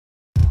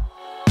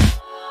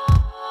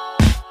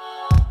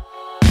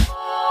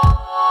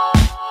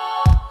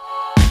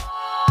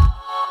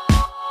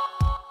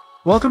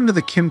Welcome to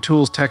the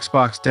KimTools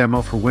TextBox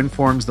demo for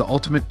WinForms, the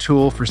ultimate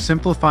tool for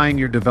simplifying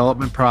your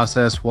development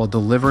process while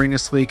delivering a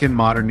sleek and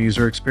modern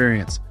user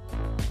experience.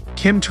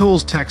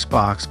 KimTools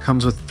TextBox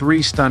comes with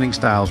 3 stunning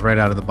styles right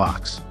out of the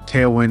box: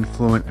 Tailwind,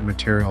 Fluent, and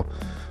Material,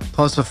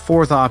 plus a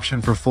 4th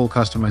option for full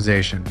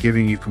customization,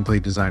 giving you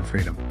complete design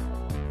freedom.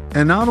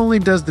 And not only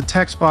does the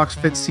TextBox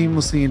fit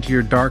seamlessly into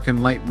your dark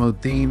and light mode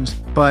themes,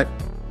 but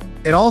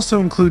it also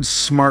includes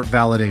smart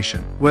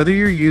validation. Whether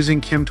you're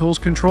using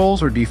KimTools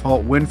controls or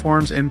default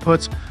WinForms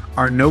inputs,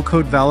 our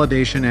no-code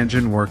validation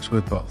engine works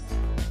with both.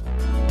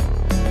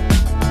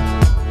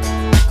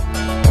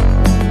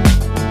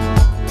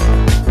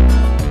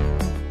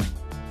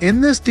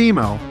 In this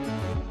demo,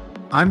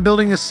 I'm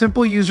building a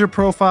simple user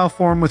profile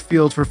form with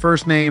fields for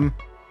first name,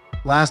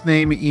 last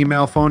name,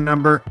 email, phone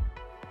number,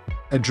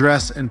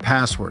 address, and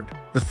password.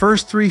 The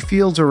first 3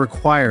 fields are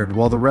required,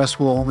 while the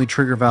rest will only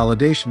trigger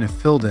validation if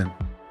filled in.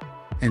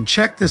 And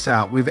check this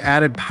out, we've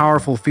added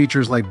powerful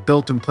features like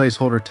built-in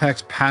placeholder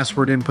text,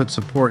 password input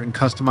support, and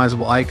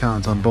customizable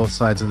icons on both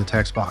sides of the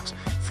text box.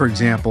 For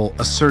example,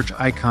 a search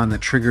icon that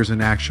triggers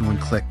an action when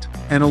clicked,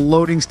 and a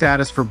loading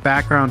status for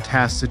background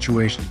task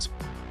situations.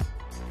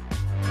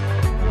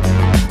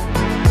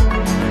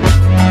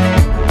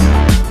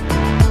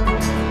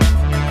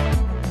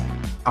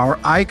 Our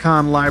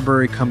icon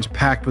library comes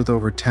packed with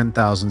over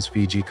 10,000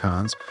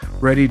 SVG-cons,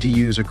 ready to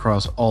use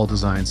across all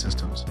design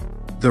systems.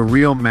 The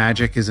real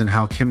magic is in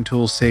how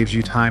KimTools saves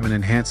you time and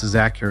enhances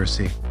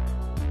accuracy.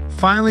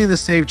 Finally, the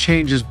Save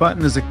Changes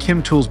button is a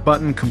KimTools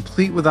button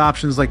complete with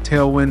options like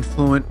Tailwind,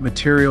 Fluent,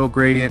 Material,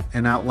 Gradient,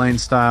 and Outline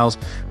styles.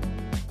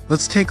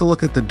 Let's take a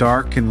look at the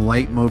dark and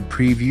light mode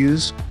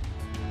previews.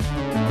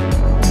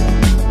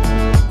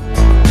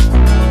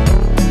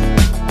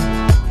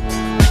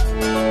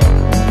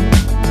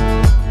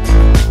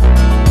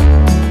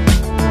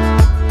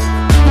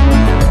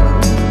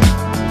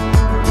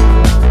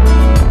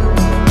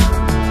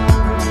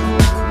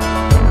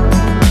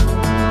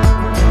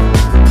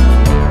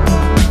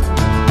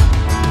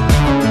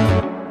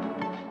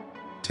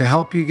 To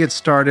help you get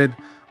started,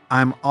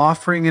 I'm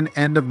offering an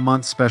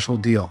end-of-month special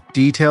deal.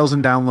 Details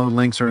and download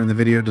links are in the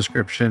video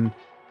description.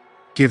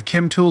 Give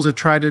KimTools a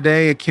try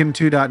today at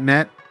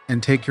kim2.net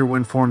and take your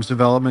WinForms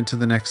development to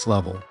the next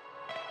level.